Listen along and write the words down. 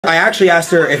I actually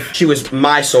asked her if she was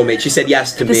my soulmate. She said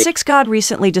yes to me. The Six God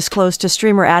recently disclosed to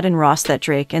streamer Adin Ross that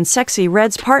Drake and Sexyy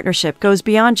Red's partnership goes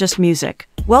beyond just music.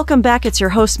 Welcome back, it's your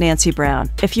host Nancy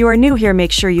Brown. If you are new here,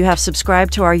 make sure you have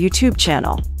subscribed to our YouTube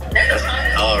channel. That's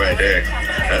my dog right there.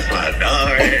 That's my dog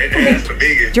right there. That's the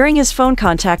biggest. During his phone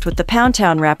contact with the Pound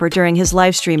Town rapper during his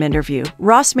livestream interview,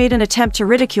 Ross made an attempt to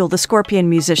ridicule the Scorpion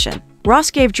musician.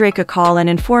 Ross gave Drake a call and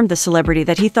informed the celebrity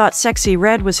that he thought Sexyy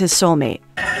Red was his soulmate.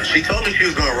 She told me she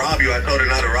was gonna rob you. I told her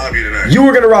not to rob you tonight. You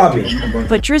were gonna rob me.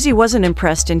 But Drizzy wasn't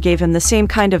impressed and gave him the same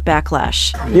kind of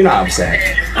backlash. You're not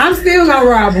upset. I'm still gonna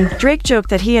rob him. Drake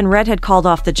joked that he and Red had called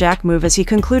off the Jack move as he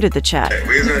concluded the chat.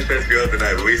 We was gonna stress you up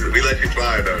tonight, but we let you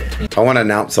slide though. I want to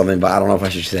announce something, but I don't know if I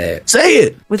should say it. Say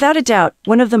it! Without a doubt,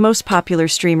 one of the most popular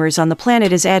streamers on the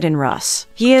planet is Adin Ross.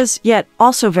 He is, yet,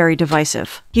 also very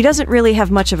divisive. He doesn't really have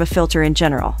much of a filter in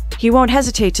general. He won't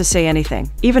hesitate to say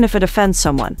anything, even if it offends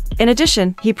someone. In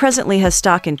addition, he presently has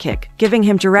stock in Kick, giving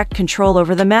him direct control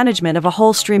over the management of a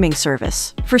whole streaming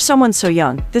service. For someone so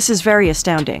young, this is very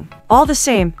astounding. All the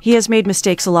same, he has made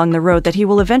mistakes along the road that he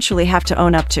will eventually have to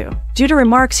own up to. Due to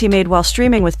remarks he made while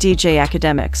streaming with DJ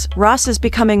Academics, Ross is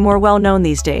becoming more well-known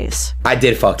these days. I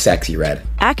did fuck Sexyy Red.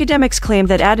 Academics claim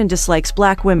that Adin dislikes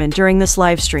black women during this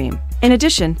live stream. In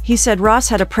addition, he said Ross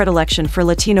had a predilection for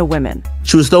Latino women.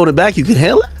 She was throwing it back, you could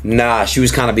handle it? Nah, she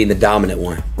was kind of being the dominant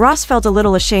one. Ross felt a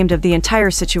little ashamed of the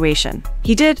entire situation.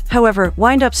 He did, however,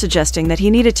 wind up suggesting that he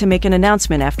needed to make an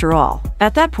announcement after all.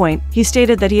 At that point, he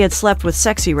stated that he had slept with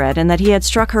Sexyy Red and that he had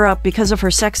struck her up because of her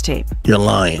sex tape. You're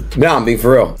lying. No, I'm being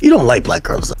for real. You don't like black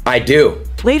girls. I do.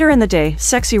 Later in the day,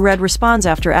 Sexyy Red responds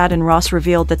after Adin Ross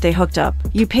revealed that they hooked up.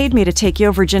 "You paid me to take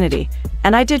your virginity,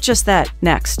 and I did just that."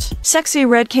 Next, Sexyy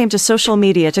Red came to social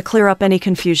media to clear up any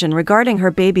confusion regarding her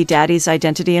baby daddy's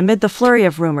identity amid the flurry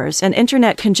of rumors and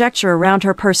internet conjecture around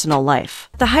her personal life.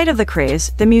 At the height of the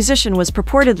craze, the musician was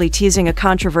purportedly teasing a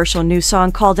controversial new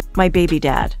song called My Baby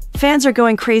Dad. Fans are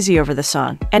going crazy over the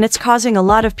song, and it's causing a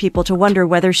lot of people to wonder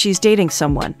whether she's dating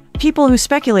someone. People who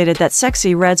speculated that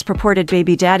Sexyy Red's purported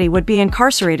baby daddy would be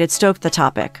incarcerated stoked the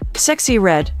topic. Sexyy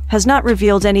Red has not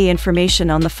revealed any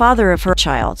information on the father of her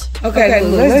child. Okay,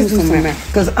 let's do something now.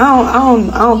 Because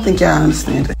I don't think y'all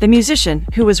understand it. The musician,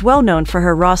 who was well known for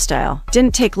her raw style,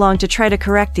 didn't take long to try to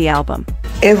correct the album.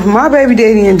 If my baby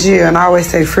daddy in jail, and I always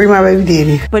say free my baby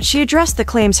daddy. But she addressed the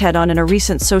claims head-on in a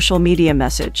recent social media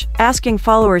message, asking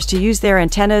followers to use their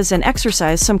antennas and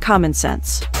exercise some common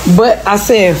sense. But I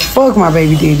said fuck my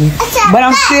baby daddy. But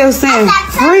I'm still saying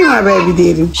free my baby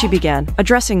daddy. She began,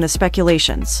 addressing the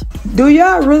speculations. Do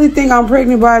y'all really think I'm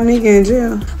pregnant by a nigga in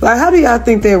jail? Like, how do y'all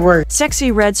think that works?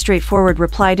 Sexyy Red's straightforward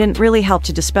reply didn't really help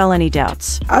to dispel any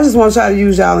doubts. I just want y'all to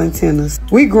use y'all antennas.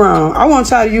 We grown. I want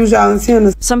y'all to use y'all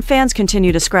antennas. Some fans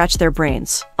continue to scratch their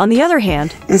brains. On the other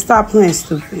hand, and stop playing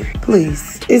stupid,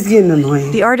 please. It's getting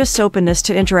annoying. The artist's openness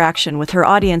to interaction with her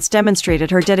audience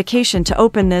demonstrated her dedication to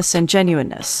openness and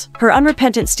genuineness. Her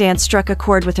unrepentant stance struck a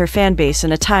chord with her fan base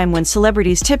in a time when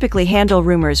celebrities typically handle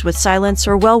rumors with silence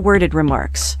or well-worded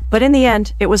remarks. But in the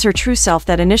end, it was her true self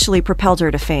that initially propelled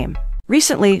her to fame.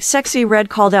 Recently, Sexyy Red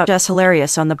called out Jess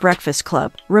Hilarious on The Breakfast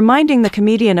Club, reminding the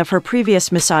comedian of her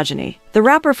previous misogyny. The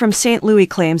rapper from St. Louis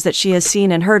claims that she has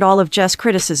seen and heard all of Jess'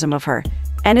 criticism of her,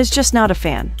 and is just not a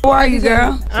fan. Why are you,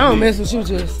 girl? I don't mess with you,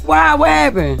 Jess. Why? What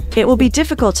happened? It will be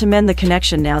difficult to mend the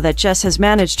connection now that Jess has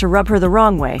managed to rub her the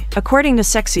wrong way, according to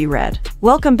Sexyy Red.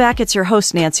 Welcome back, it's your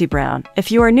host Nancy Brown.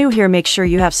 If you are new here, make sure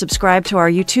you have subscribed to our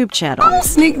YouTube channel. I don't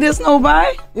sneak this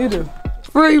nobody. You do.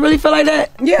 For real, you really feel like that?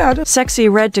 Yeah, I do.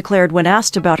 Sexyy Red declared when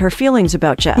asked about her feelings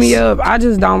about Jess. I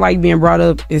just don't like being brought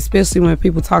up, especially when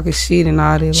people talking shit and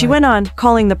all that. She went on,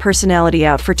 calling the personality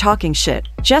out for talking shit.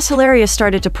 Jess Hilarious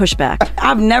started to push back.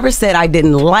 I've never said I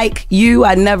didn't like you.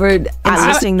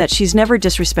 Insisting that she's never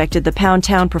disrespected the Pound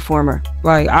Town performer.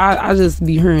 Like, I just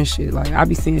be hearing shit. Like, I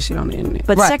be seeing shit on the internet.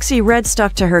 But right. Sexyy Red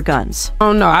stuck to her guns.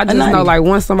 Oh no, I just know, like,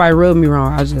 once somebody rubbed me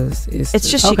wrong, it's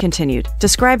just she continued,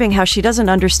 describing how she doesn't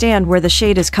understand where the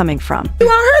shade is coming from. You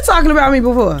weren't her talking about me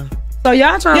before. So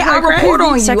y'all trying to play crazy? Report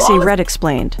on you. Sexyy Red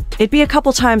explained. It'd be a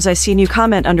couple times I seen you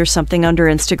comment under something under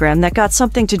Instagram that got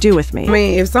something to do with me. I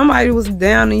mean, if somebody was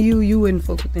down on you, you wouldn't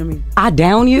fuck with them either. I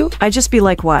down you? I'd just be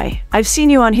like, why? I've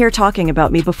seen you on here talking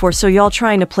about me before, so y'all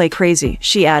trying to play crazy,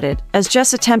 she added, as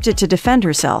Jess attempted to defend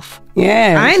herself.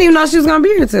 Yeah. I didn't even know she was gonna be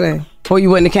here today. Or you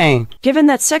wouldn't have came. Given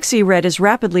that Sexyy Red is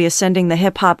rapidly ascending the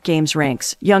hip-hop game's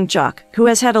ranks, Young Jock, who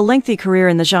has had a lengthy career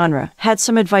in the genre, had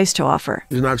some advice to offer.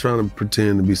 She's not trying to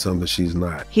pretend to be something she's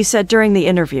not. He said during the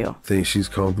interview. I think she's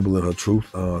comfortable in her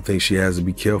truth. I think she has to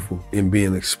be careful in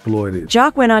being exploited.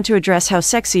 Jock went on to address how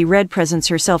Sexyy Red presents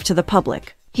herself to the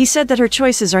public. He said that her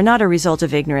choices are not a result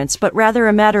of ignorance but rather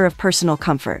a matter of personal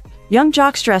comfort. Young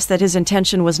Jock stressed that his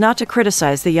intention was not to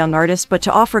criticize the young artist but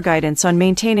to offer guidance on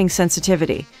maintaining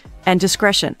sensitivity and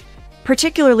discretion,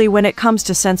 particularly when it comes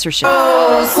to censorship.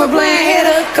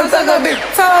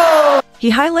 He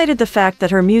highlighted the fact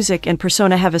that her music and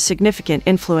persona have a significant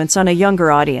influence on a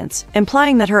younger audience,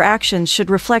 implying that her actions should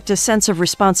reflect a sense of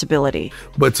responsibility.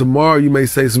 But tomorrow you may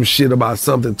say some shit about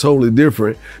something totally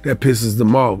different that pisses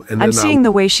them off. And I'm seeing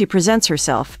the way she presents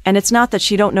herself, and it's not that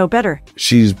she don't know better.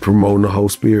 She's promoting the whole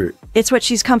spirit. It's what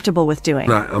she's comfortable with doing.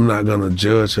 I'm not gonna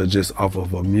judge her just off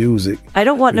of her music. I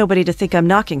don't want nobody to think I'm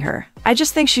knocking her. I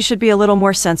just think she should be a little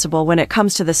more sensible when it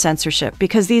comes to the censorship,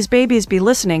 because these babies be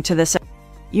listening to this.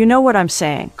 You know what I'm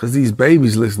saying. Cause these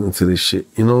babies listening to this shit,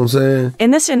 you know what I'm saying?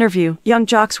 In this interview, Young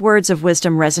Jock's words of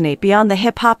wisdom resonate beyond the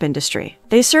hip-hop industry.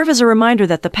 They serve as a reminder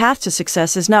that the path to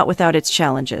success is not without its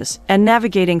challenges, and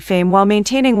navigating fame while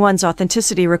maintaining one's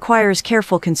authenticity requires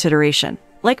careful consideration.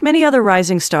 Like many other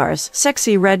rising stars,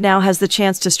 Sexyy Red now has the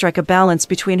chance to strike a balance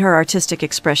between her artistic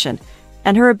expression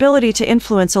and her ability to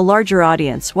influence a larger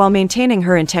audience while maintaining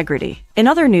her integrity. In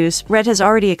other news, Red has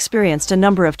already experienced a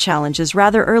number of challenges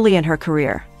rather early in her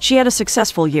career. She had a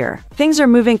successful year. Things are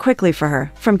moving quickly for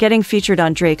her, from getting featured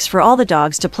on Drake's For All the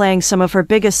Dogs to playing some of her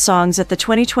biggest songs at the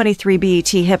 2023 BET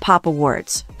Hip Hop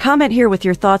Awards. Comment here with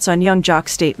your thoughts on Young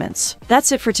Jock's statements.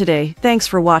 That's it for today. Thanks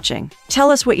for watching. Tell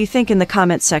us what you think in the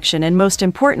comment section and most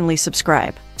importantly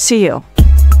subscribe. See you.